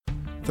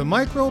The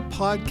Micro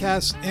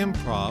Podcast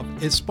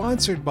Improv is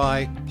sponsored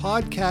by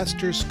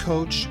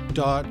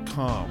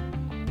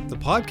podcasterscoach.com. The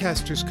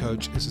Podcasters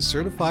Coach is a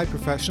certified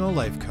professional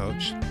life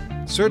coach,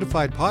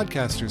 certified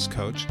podcasters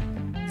coach,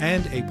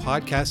 and a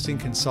podcasting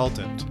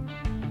consultant.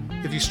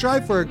 If you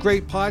strive for a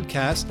great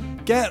podcast,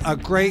 get a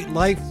great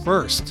life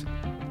first.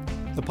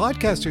 The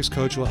Podcasters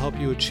Coach will help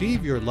you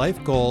achieve your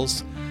life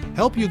goals,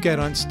 help you get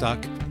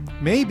unstuck,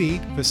 maybe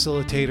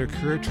facilitate a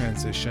career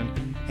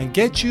transition, and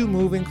get you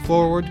moving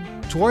forward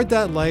toward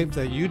that life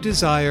that you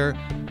desire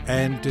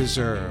and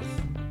deserve.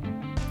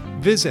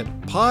 Visit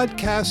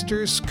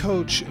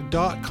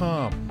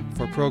podcasterscoach.com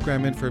for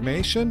program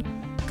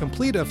information,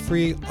 complete a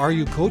free Are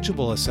You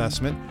Coachable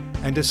assessment,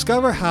 and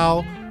discover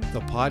how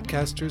the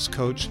Podcasters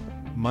Coach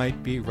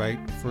might be right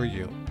for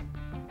you.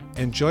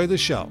 Enjoy the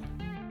show.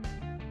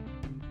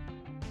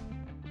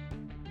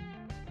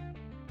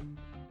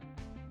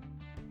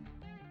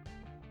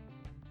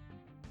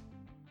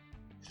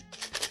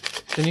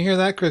 Can you hear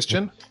that,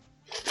 Christian?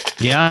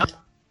 Yeah.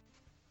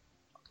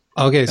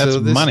 Okay, that's so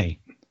this money.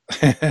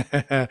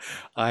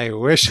 I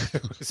wish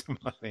it was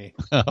money.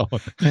 Oh,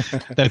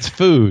 that's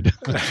food.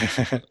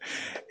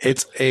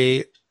 It's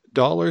a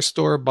dollar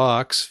store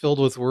box filled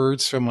with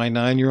words from my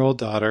 9-year-old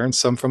daughter and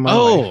some from my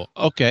wife.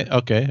 Okay.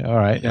 All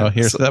right. Yeah,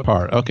 here's that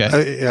part.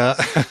 Okay. Yeah.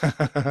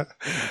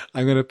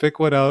 I'm going to pick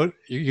one out.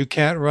 You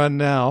can't run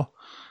now.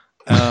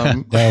 No.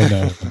 I'm going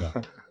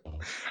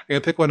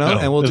to pick one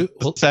out, and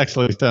This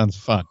actually sounds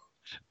fun.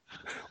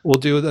 We'll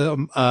do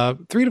the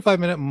 3 to 5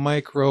 minute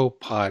micro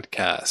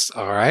podcast.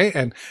 All right.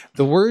 And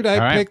the word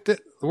I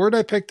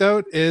picked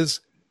out is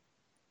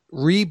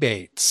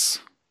rebates.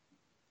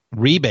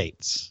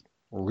 Rebates.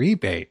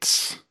 Okay.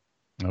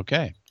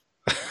 Okay.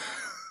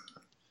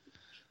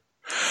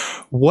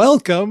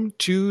 Welcome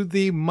to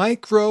the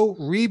Micro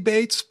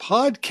Rebates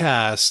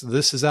Podcast.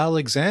 This is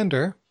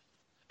Alexander.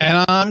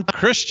 And I'm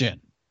Christian.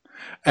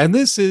 And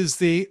this is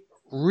the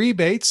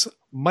Rebates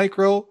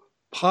Micro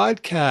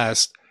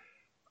Podcast.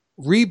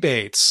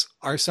 Rebates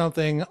are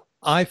something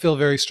I feel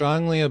very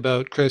strongly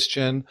about,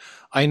 Christian.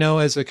 I know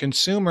as a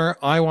consumer,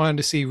 I want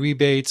to see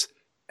rebates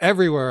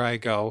everywhere I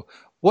go.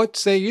 What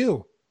say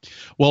you?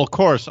 Well, of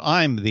course,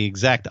 I'm the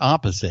exact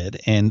opposite,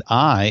 and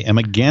I am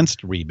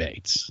against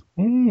rebates.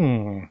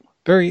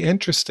 Very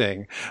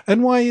interesting.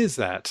 And why is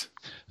that?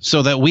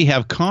 So that we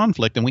have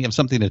conflict and we have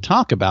something to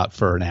talk about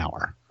for an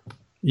hour.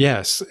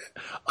 Yes,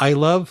 I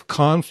love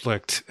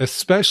conflict,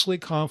 especially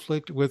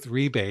conflict with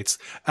rebates.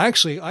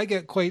 Actually, I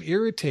get quite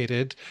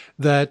irritated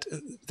that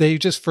they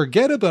just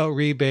forget about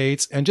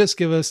rebates and just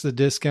give us the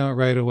discount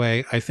right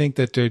away. I think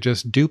that they're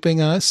just duping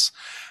us,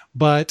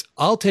 but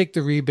I'll take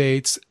the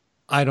rebates.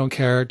 I don't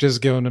care.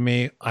 Just give them to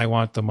me. I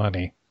want the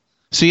money.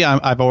 See,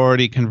 I've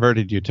already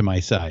converted you to my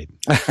side.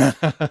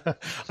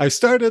 I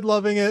started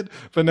loving it,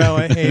 but now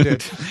I hate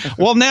it.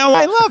 Well, now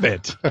I love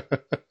it.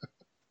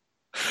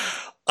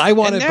 I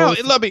want and now,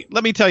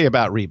 let me tell you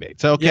about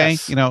rebates. Okay.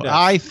 Yes, yes.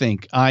 I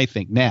think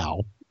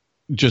now,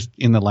 just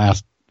in the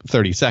last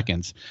 30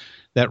 seconds,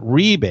 that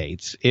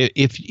rebates,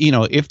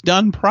 if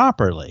done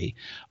properly,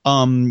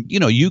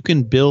 you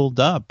can build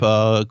up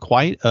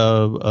quite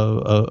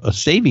a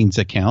savings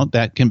account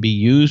that can be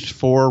used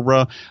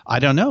for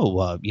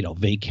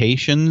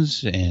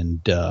vacations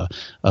and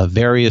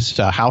various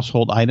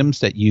household items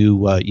that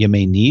you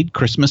may need,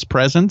 Christmas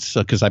presents,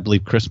 because I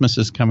believe Christmas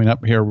is coming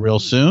up here real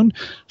soon.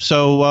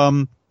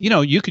 So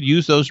you could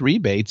use those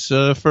rebates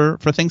for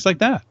things like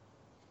that.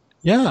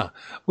 Yeah,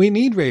 we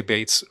need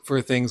rebates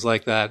for things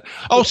like that.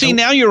 Oh, see,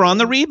 now you're on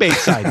the rebate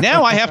side.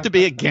 Now I have to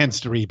be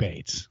against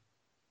rebates.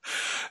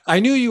 I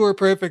knew you were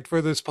perfect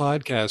for this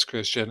podcast,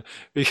 Christian,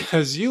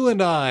 because you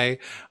and I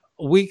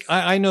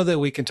know that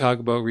we can talk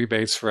about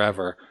rebates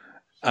forever.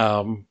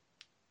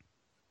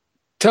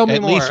 Tell me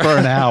more. At least for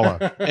an hour.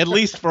 At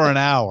least for an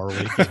hour we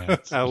can.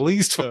 At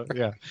least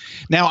yeah.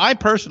 Now, I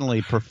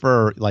personally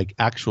prefer like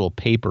actual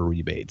paper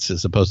rebates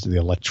as opposed to the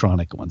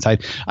electronic ones. I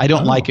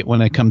don't like it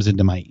when it comes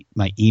into my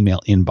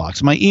email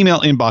inbox. My email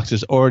inbox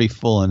is already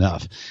full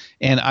enough.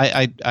 And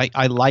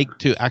I like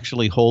to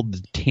actually hold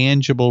the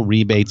tangible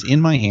rebates in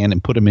my hand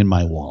and put them in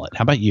my wallet.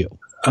 How about you?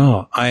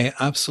 Oh, I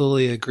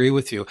absolutely agree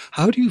with you.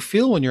 How do you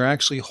feel when you're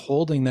actually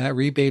holding that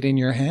rebate in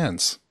your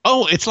hands?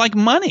 Oh, it's like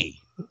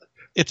money.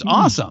 It's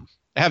awesome.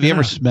 Have you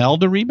ever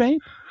smelled a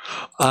rebate?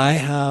 I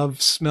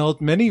have smelled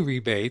many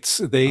rebates.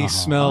 They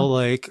smell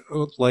like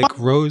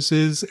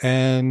roses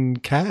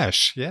and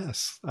cash.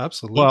 Yes,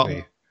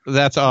 absolutely. Well,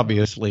 that's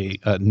obviously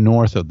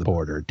north of the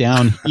border.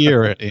 Down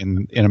here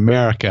in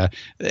America,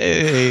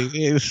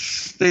 they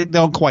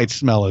don't quite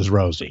smell as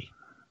rosy.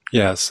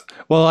 Yes.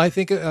 Well, I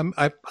think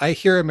I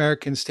hear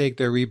Americans take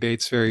their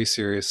rebates very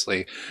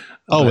seriously.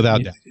 Oh,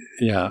 without doubt.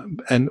 Yeah.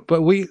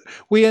 But we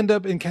end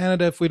up in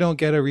Canada, if we don't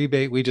get a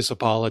rebate, we just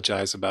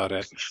apologize about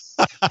it.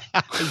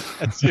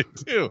 That's it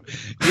too.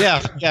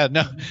 Yeah.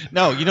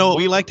 No. You know what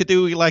we like to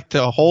do? We like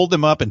to hold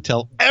them up and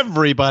tell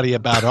everybody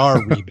about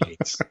our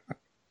rebates.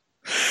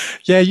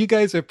 Yeah, you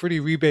guys are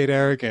pretty rebate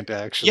arrogant,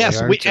 actually. Yes,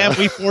 aren't you?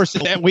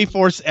 we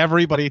force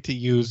everybody to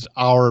use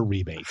our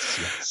rebates.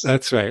 Yes.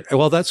 That's right.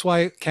 Well, that's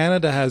why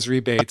Canada has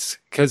rebates,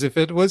 because if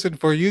it wasn't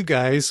for you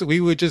guys,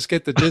 we would just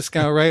get the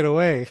discount right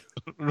away.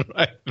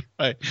 Right.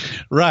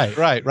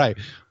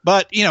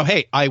 But,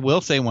 hey, I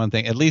will say one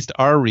thing. At least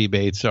our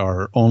rebates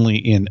are only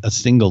in a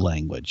single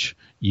language.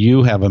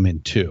 You have them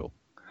in two.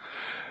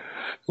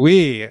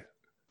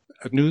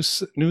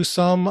 Nous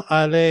sommes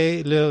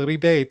allés le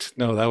rebate.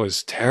 No, that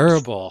was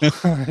terrible.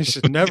 I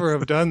should never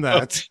have done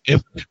that.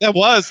 That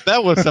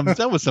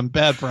was some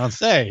bad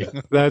Francais.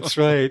 That's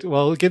right.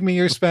 Well, give me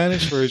your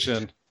Spanish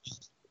version.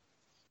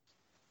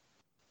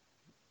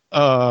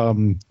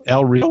 El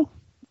Rio.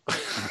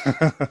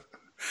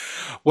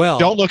 Well,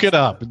 don't look it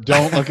up.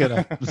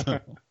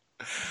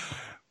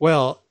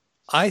 Well,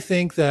 I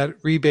think that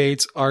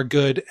rebates are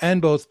good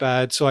and both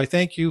bad. So I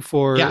thank you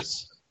for.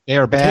 Yes, they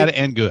are bad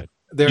and good.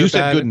 You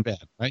said good and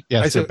bad, right?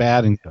 Yes, they're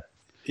bad and good.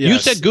 Yes. You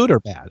said good or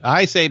bad.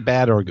 I say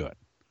bad or good.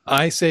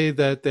 I say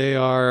that they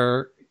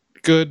are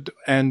good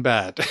and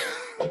bad.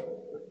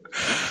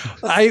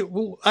 I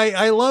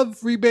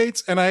love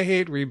rebates and I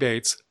hate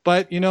rebates.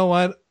 But you know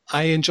what?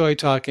 I enjoy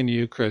talking to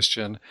you,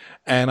 Christian.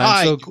 And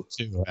I do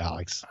too,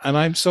 Alex. And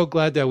I'm so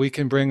glad that we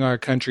can bring our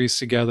countries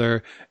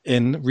together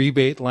in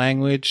rebate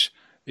language,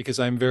 because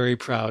I'm very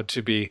proud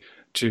to be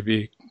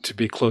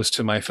close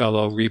to my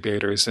fellow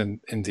rebaters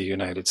in the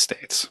United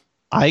States.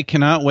 I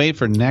cannot wait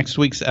for next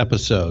week's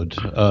episode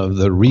of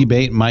the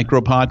Rebate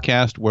Micro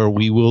Podcast, where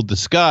we will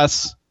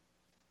discuss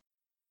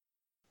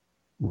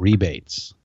rebates.